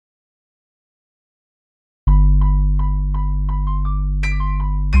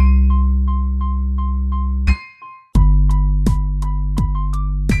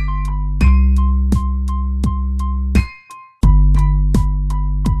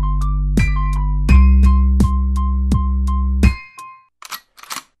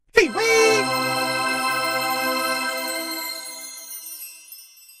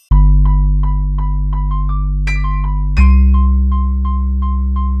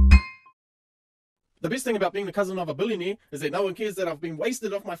The best thing about being the cousin of a billionaire is that no one cares that I've been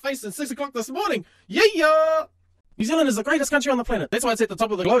wasted off my face since 6 o'clock this morning. Yeah! New Zealand is the greatest country on the planet. That's why it's at the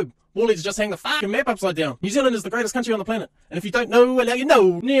top of the globe. More leads just hang the fucking map upside down. New Zealand is the greatest country on the planet. And if you don't know, well now you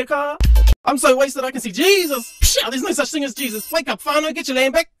know, Nika. I'm so wasted I can see Jesus. Pshaw, there's no such thing as Jesus. Wake up, whānau, get your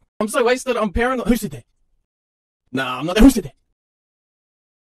land back. I'm so wasted, I'm paranoid. Who said that? Nah, I'm not that. Who said that?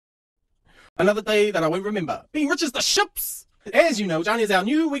 Another day that I won't remember. Being rich is the ships. As you know, Johnny is our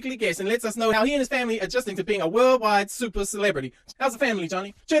new weekly guest and lets us know how he and his family are adjusting to being a worldwide super celebrity. How's the family,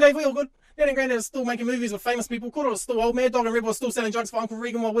 Johnny? Dave, we all good? Dad and Granddad are still making movies with famous people. Quarter was still old. Mad Dog and Rebel are still selling drugs for Uncle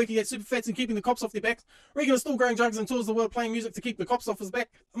Regan while working at Superfats and keeping the cops off their backs. Regan is still growing drugs and tours the world playing music to keep the cops off his back.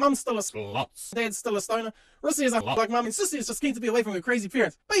 Mum's still a slots. Dad's still a stoner. Rissy is a like mum and Sissy is just keen to be away from her crazy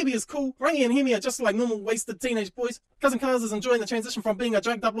parents. Baby is cool. Rangy and Hemi are just like normal wasted teenage boys. Cousin Cars is enjoying the transition from being a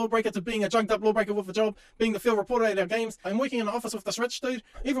drugged up lawbreaker to being a drugged up lawbreaker with a job, being the field reporter at our games. I'm working in the office with this rich dude.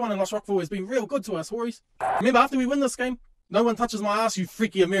 Everyone in Lost Rockville has been real good to us, Hories. Remember, after we win this game, no one touches my ass, you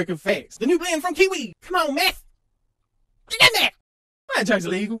freaky American fags. The new band from Kiwi. Come on, Math. Get that. That joke's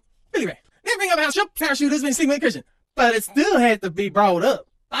illegal. Anyway, never bring up how ship parachute has been sleeping with Christian, but it still had to be brought up.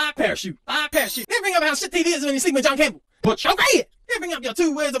 Parachute. Parachute. Never bring up how shit TV is when you sleep with John Campbell. But you're great. Never bring up your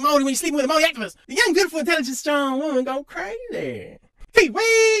 2 words of Maori when you sleep with a Maori activist. The young, beautiful, intelligent, strong woman go crazy.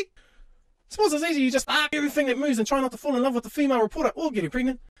 Kiwi. Suppose it's easy, you just everything that moves and try not to fall in love with the female reporter or get her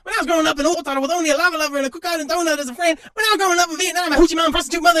pregnant. When I was growing up in Otago with only a lava lover and a cookout and donut as a friend. When I was growing up in Vietnam, a hoochie mom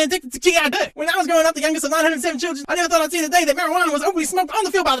prostitute mother addicted to kiwi dick. When I was growing up the youngest of 907 children, I never thought I'd see the day that marijuana was openly smoked on the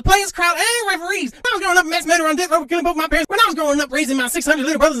field by the players, crowd, and referees. When I was growing up mass murder on death row killing both my parents. When I was growing up raising my 600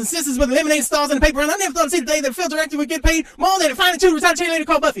 little brothers and sisters with lemonade stars in the paper, and I never thought I'd see the day that a field director would get paid more than a fine and 2 retired cheerleader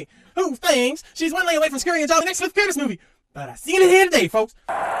called Buffy, who thinks she's one lay away from securing a job in the next Cliff Curtis movie. But I seen it here today, folks.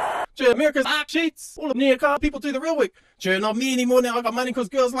 Sure, America's sheets, all of near car people do the real work. Sure, not me anymore now. I got money because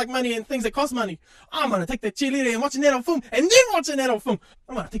girls like money and things that cost money. I'm gonna take that cheerleader and watching that on film, and then watching that on film.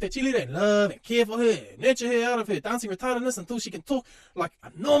 I'm gonna take that cheerleader and love and care for her, and nurture her out of her dancing retardedness until she can talk like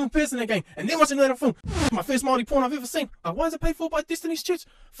a normal person again, and then watching that on film. My first Māori porn I've ever seen. Why is it paid for by Destiny's Church?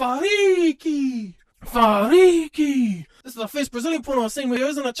 Fariki! This is the first Brazilian porn I've seen where there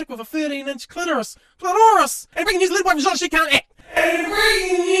isn't a chick with a 13-inch clitoris. And bringing his little boy from Jean, she can't act.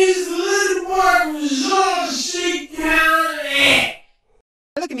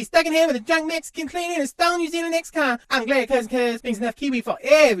 Look at me stuck in here with a drunk Mexican cleaning and a stone New Zealand ex-con. I'm glad Cousin Cuz brings enough kiwi for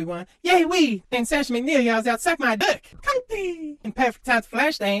everyone. Yay, we! And Sasha McNeil yells out, suck my dick. Cunty! In perfect time to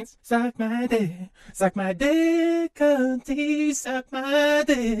flash dance. Suck my dick, cunty, suck my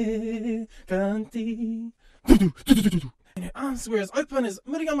dick, cunty. And her arms were as open as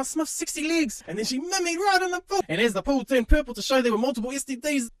Mitty on my Smith's 60 legs. And then she mummied right in the pool. And as the pool turned purple to show there were multiple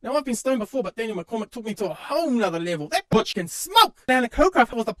STDs. Now I've been stoned before, but Daniel McCormick took me to a whole nother level. That butch can smoke! Down at Coca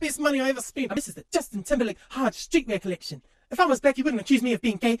was the best money I ever spent. This is the Justin Timberlake hard streetwear collection. If I was black, you wouldn't accuse me of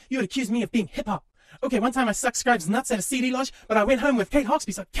being gay, you would accuse me of being hip-hop. Okay, one time I sucked Scribe's nuts at a CD lodge, but I went home with Kate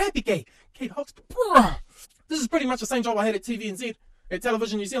Hawkesby, so I can't be gay. Kate Hawkesby, bruh. This is pretty much the same job I had at TVNZ. At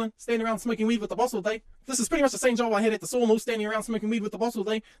Television New Zealand, standing around smoking weed with the boss all day. This is pretty much the same job I had at the Sawmill, standing around smoking weed with the boss all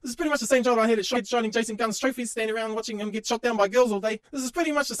day. This is pretty much the same job I had at shining Jason Gunn's trophies, standing around watching him get shot down by girls all day. This is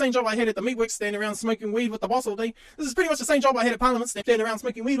pretty much the same job I had at the Meatworks, standing around smoking weed with the boss all day. This is pretty much the same job I had at Parliament, standing around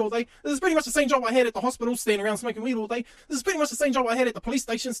smoking weed all day. This is pretty much the same job I had at the hospital, standing around smoking weed all day. This is pretty much the same job I had at the police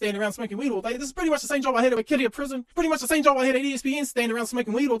station, standing around smoking weed all day. This is pretty much the same job I had at Kitty Prison. Pretty much the same job I had at ESPN, standing around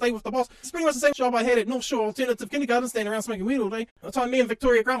smoking weed all day with the boss. It's pretty much the same job I had at North Shore Alternative Kindergarten, standing around smoking weed all day. The time me and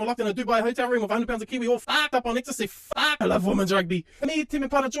Victoria Grant were locked in a Dubai hotel room with 100 pounds of kiwi all fucked up on ecstasy. Fuck, I love women's rugby. Me, Tim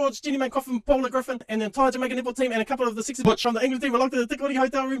and Potter George, Jenny Coffin, Paula Griffin, and the entire Jamaican netball team and a couple of the 60 butch from the England team were locked in the Te Kuiri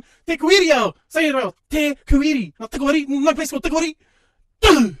hotel room. Te Kuiri! Say it well. Te Kuiri. Not Te Kuiri. No place called Te Kuiri.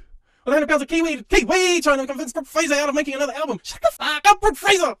 With 100 pounds of kiwi trying to convince Brooke Fraser out of making another album. Shut the fuck up, Brooke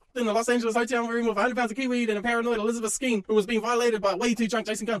Fraser! In the Los Angeles hotel room with 100 pounds of kiwi and a paranoid Elizabeth Skeen who was being violated by a way too drunk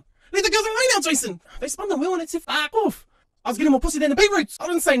Jason Gunn. Leave the girls alone now, Jason! They spun the wheel and it's fuck off. I was getting more pussy than the beetroots. I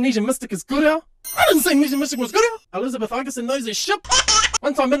didn't say Nesian Mystic is good out. I didn't say Nesian Mystic was good out. Elizabeth Igerson knows his shit.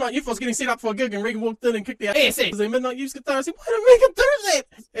 One time Midnight Youth was getting set up for a gig and Regan walked in and kicked their ass. The Midnight Youth's guitarist said, why did Regan do that?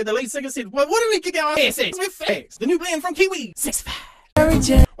 And the lead singer said, well, why did we kick our ass? We're fags. The new band from Kiwi. 6 Fag.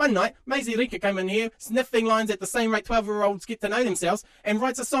 One night, Maisie Rika came in here, sniffing lines at the same rate 12-year-olds get to know themselves, and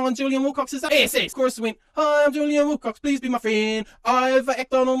writes a song on Julian Wilcox's ass. Chorus went, hi, I'm Julian Wilcox, please be my friend. I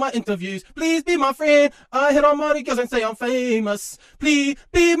overact on all my interviews, please be my friend. I hit on Māori girls and say I'm famous. Please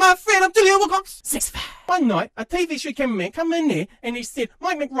be my friend, I'm Julian Wilcox. 6 Fag. One night, a TV show cameraman come in there and he said,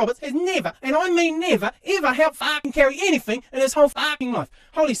 Mike McRoberts has never, and I mean never, ever helped fucking carry anything in his whole fucking life.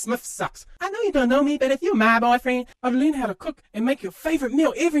 Holly Smith sucks. I know you don't know me, but if you're my boyfriend, I've learned how to cook and make your favorite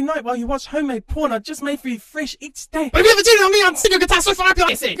meal every every night while you watch homemade porn I just made for you fresh each day. But if you ever cheated on me, I'd sing your guitar so far up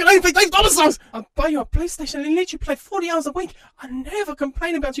your ass. You can only play Dave Dollar songs. I'll buy you a PlayStation and let you play 40 hours a week. I never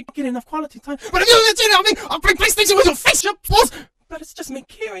complain about you getting enough quality time. But if you ever cheated on me, I'll bring PlayStation with your face, you balls. But it's just me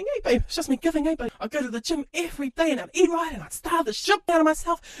caring, eh, babe? It's just me giving, eh, babe? I go to the gym every day and I'd eat right and I'd starve the shit out of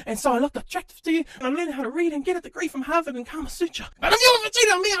myself. And so I looked attractive to you and I learned how to read and get a degree from Harvard and Kama Sutra. But if you ever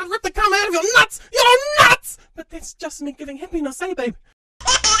cheated on me, I'd rip the karma out of your nuts! You're nuts! But that's just me giving happiness, eh, babe?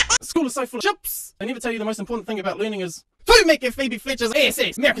 School is so full of chips. They never tell you the most important thing about learning is to make your Phoebe Fletcher's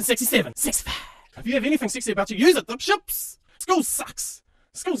ASX, American 67, 65. If you have anything sexy about you, use it, the chips. School sucks.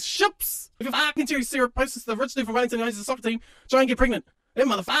 School's ships. If your fucking Terry syrup posts the rich dude from Wellington who owns the soccer team, try and get pregnant. That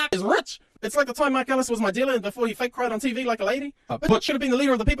motherfucker is rich. It's like the time Mark Ellis was my dealer before he fake cried on TV like a lady. But should have been the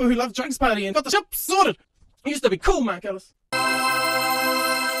leader of the people who love drugs party and got the ships sorted. He used to be cool, Mark Ellis.